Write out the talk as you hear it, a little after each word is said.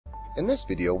In this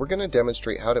video, we're going to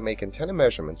demonstrate how to make antenna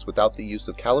measurements without the use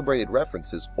of calibrated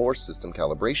references or system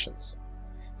calibrations.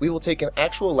 We will take an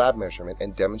actual lab measurement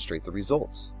and demonstrate the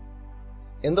results.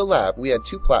 In the lab, we had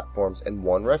two platforms and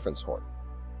one reference horn.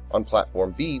 On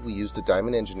platform B, we used a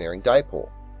Diamond Engineering dipole.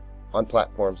 On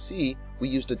platform C, we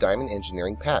used a Diamond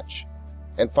Engineering patch.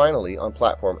 And finally, on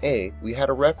platform A, we had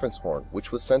a reference horn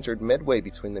which was centered midway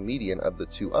between the median of the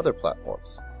two other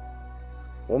platforms.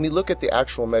 When we look at the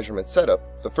actual measurement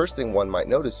setup, the first thing one might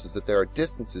notice is that there are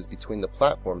distances between the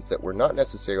platforms that were not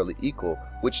necessarily equal,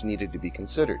 which needed to be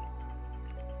considered.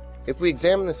 If we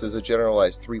examine this as a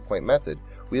generalized three-point method,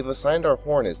 we have assigned our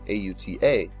horn as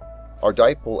AUTA, our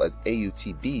dipole as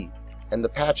AUTB, and the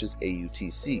patch as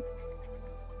AUTC.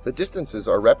 The distances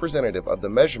are representative of the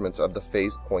measurements of the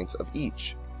phase points of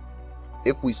each.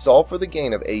 If we solve for the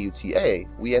gain of AUTA,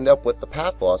 we end up with the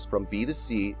path loss from B to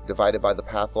C divided by the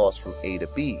path loss from A to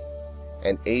B,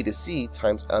 and A to C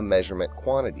times a measurement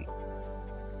quantity.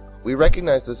 We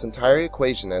recognize this entire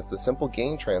equation as the simple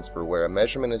gain transfer where a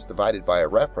measurement is divided by a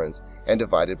reference and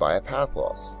divided by a path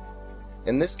loss.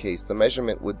 In this case, the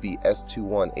measurement would be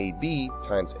S21AB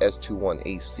times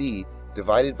S21AC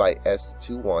divided by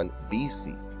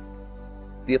S21BC.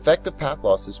 The effective path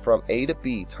loss is from A to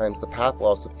B times the path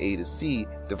loss of A to C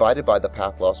divided by the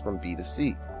path loss from B to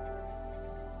C.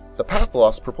 The path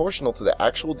loss proportional to the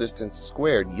actual distance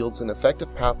squared yields an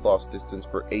effective path loss distance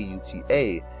for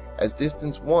AUTA as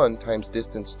distance 1 times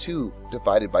distance 2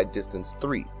 divided by distance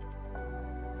 3.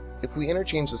 If we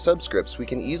interchange the subscripts, we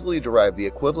can easily derive the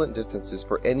equivalent distances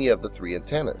for any of the three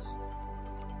antennas.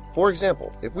 For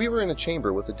example, if we were in a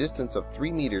chamber with a distance of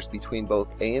 3 meters between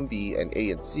both A and B and A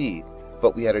and C,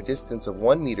 but we had a distance of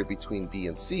 1 meter between B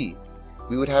and C,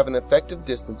 we would have an effective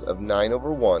distance of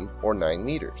 9/1 or 9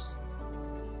 meters.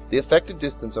 The effective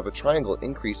distance of a triangle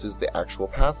increases the actual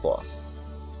path loss.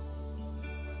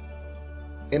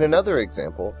 In another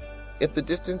example, if the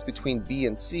distance between B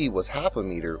and C was half a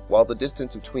meter, while the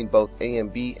distance between both A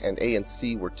and B and A and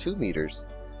C were 2 meters,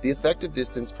 the effective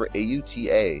distance for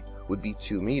AUTA would be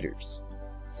 2 meters.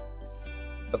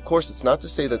 Of course, it's not to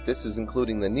say that this is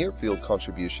including the near-field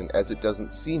contribution, as it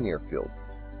doesn't see near-field.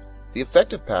 The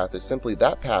effective path is simply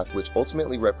that path which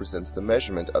ultimately represents the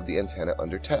measurement of the antenna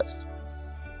under test.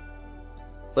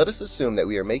 Let us assume that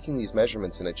we are making these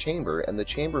measurements in a chamber and the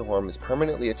chamber horn is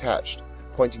permanently attached,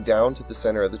 pointing down to the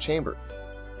center of the chamber.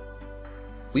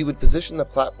 We would position the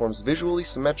platforms visually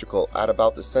symmetrical at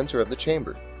about the center of the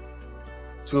chamber.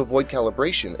 To avoid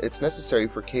calibration, it's necessary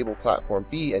for cable platform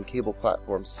B and cable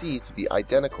platform C to be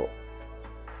identical.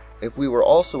 If we were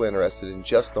also interested in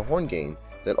just the horn gain,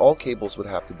 then all cables would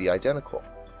have to be identical.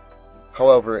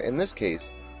 However, in this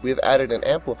case, we have added an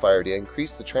amplifier to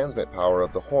increase the transmit power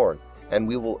of the horn, and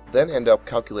we will then end up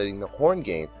calculating the horn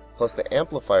gain plus the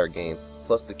amplifier gain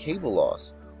plus the cable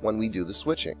loss when we do the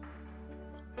switching.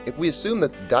 If we assume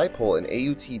that the dipole in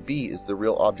AUTB is the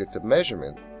real object of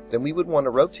measurement, then we would want to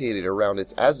rotate it around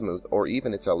its azimuth or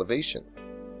even its elevation.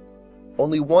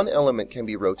 Only one element can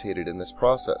be rotated in this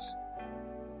process.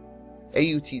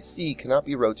 AUTC cannot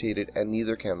be rotated and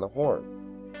neither can the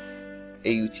horn.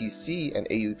 AUTC and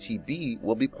AUTB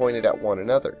will be pointed at one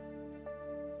another.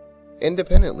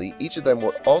 Independently, each of them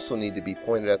will also need to be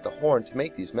pointed at the horn to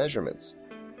make these measurements.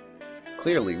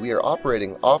 Clearly, we are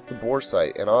operating off the bore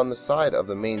site and on the side of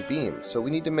the main beam, so we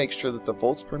need to make sure that the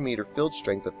volts per meter field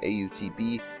strength of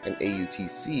AUTB and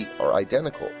AUTC are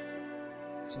identical.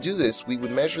 To do this, we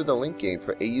would measure the link gain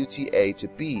for AUTA to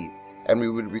B, and we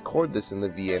would record this in the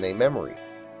VNA memory.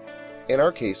 In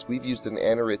our case, we've used an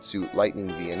Anritsu Lightning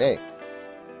VNA.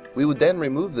 We would then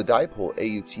remove the dipole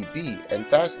AUTB and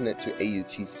fasten it to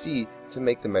AUTC to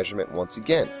make the measurement once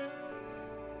again.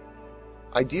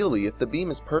 Ideally, if the beam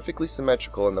is perfectly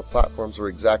symmetrical and the platforms are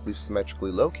exactly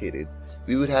symmetrically located,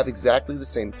 we would have exactly the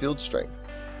same field strength.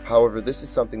 However, this is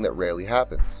something that rarely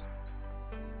happens.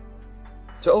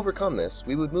 To overcome this,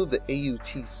 we would move the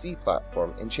AUTC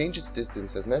platform and change its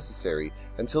distance as necessary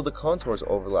until the contours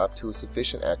overlap to a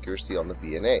sufficient accuracy on the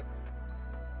VNA.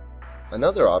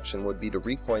 Another option would be to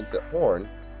repoint the horn,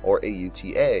 or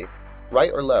AUTA,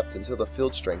 right or left until the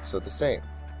field strengths are the same.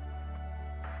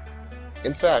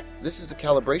 In fact, this is a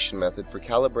calibration method for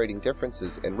calibrating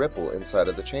differences in ripple inside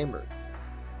of the chamber.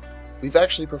 We've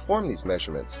actually performed these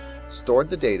measurements, stored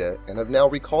the data, and have now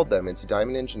recalled them into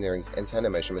Diamond Engineering's Antenna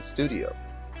Measurement Studio.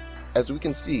 As we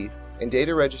can see, in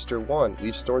Data Register 1,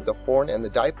 we've stored the horn and the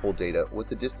dipole data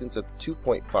with a distance of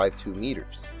 2.52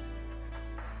 meters.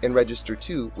 In Register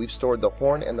 2, we've stored the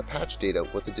horn and the patch data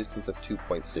with a distance of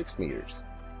 2.6 meters.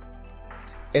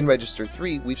 In Register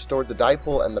 3, we've stored the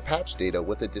dipole and the patch data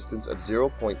with a distance of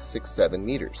 0.67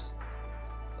 meters.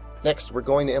 Next, we're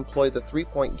going to employ the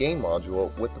 3-point gain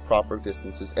module with the proper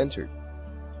distances entered.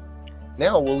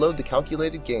 Now we'll load the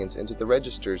calculated gains into the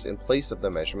registers in place of the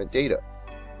measurement data.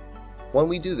 When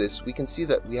we do this, we can see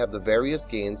that we have the various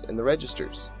gains in the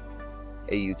registers.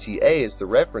 AUTA is the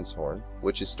reference horn,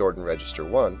 which is stored in register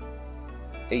 1.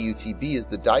 AUTB is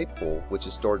the dipole, which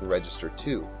is stored in register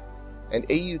 2. And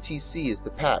AUTC is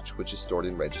the patch, which is stored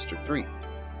in register 3.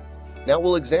 Now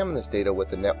we'll examine this data with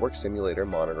the network simulator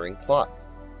monitoring plot.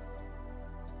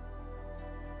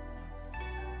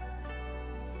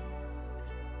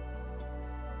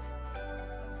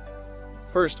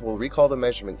 First, we'll recall the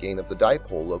measurement gain of the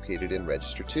dipole located in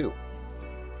register 2.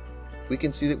 We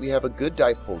can see that we have a good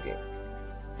dipole gain,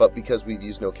 but because we've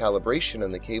used no calibration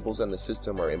and the cables and the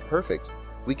system are imperfect,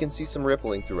 we can see some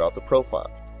rippling throughout the profile.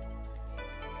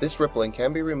 This rippling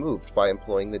can be removed by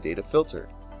employing the data filter.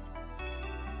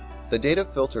 The data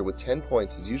filter with 10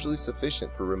 points is usually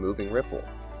sufficient for removing ripple.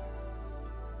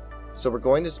 So we're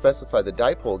going to specify the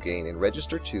dipole gain in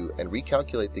register 2 and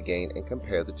recalculate the gain and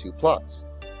compare the two plots.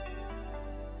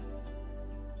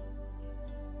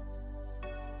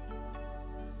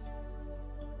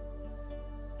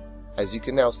 As you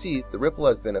can now see, the ripple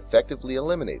has been effectively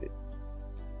eliminated.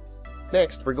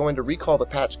 Next, we're going to recall the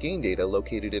patch gain data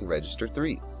located in register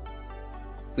 3.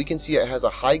 We can see it has a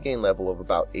high gain level of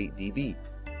about 8 dB.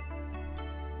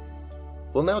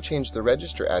 We'll now change the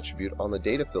register attribute on the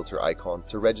data filter icon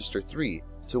to register 3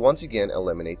 to once again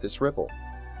eliminate this ripple.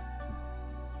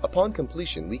 Upon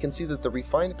completion, we can see that the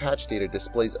refined patch data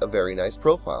displays a very nice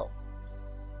profile.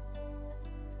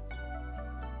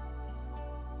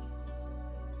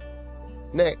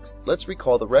 Next, let's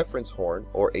recall the reference horn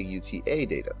or AUTA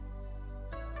data.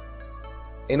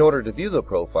 In order to view the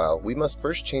profile, we must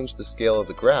first change the scale of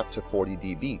the graph to 40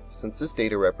 dB, since this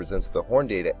data represents the horn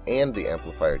data and the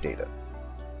amplifier data.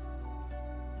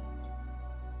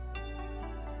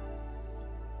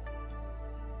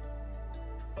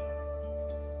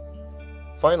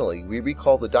 Finally, we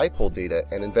recall the dipole data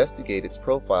and investigate its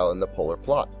profile in the polar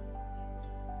plot.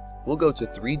 We'll go to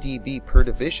 3 dB per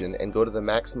division and go to the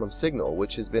maximum signal,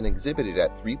 which has been exhibited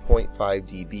at 3.5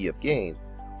 dB of gain,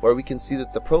 where we can see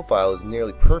that the profile is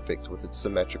nearly perfect with its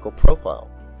symmetrical profile.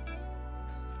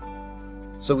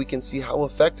 So we can see how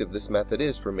effective this method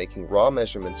is for making raw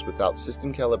measurements without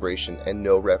system calibration and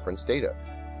no reference data.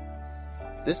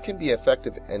 This can be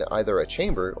effective in either a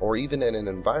chamber or even in an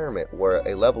environment where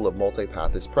a level of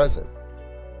multipath is present.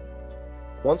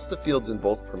 Once the fields in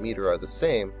volts per meter are the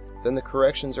same, then the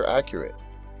corrections are accurate.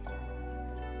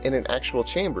 In an actual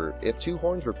chamber, if two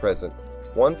horns were present,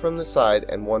 one from the side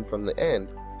and one from the end,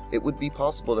 it would be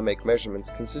possible to make measurements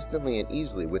consistently and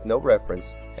easily with no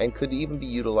reference, and could even be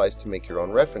utilized to make your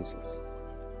own references.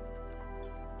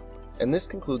 And this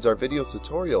concludes our video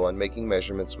tutorial on making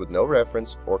measurements with no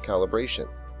reference or calibration.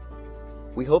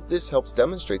 We hope this helps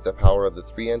demonstrate the power of the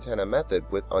 3-antenna method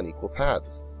with unequal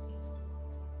paths.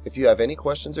 If you have any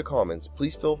questions or comments,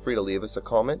 please feel free to leave us a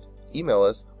comment, email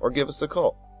us, or give us a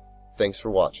call. Thanks for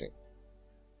watching.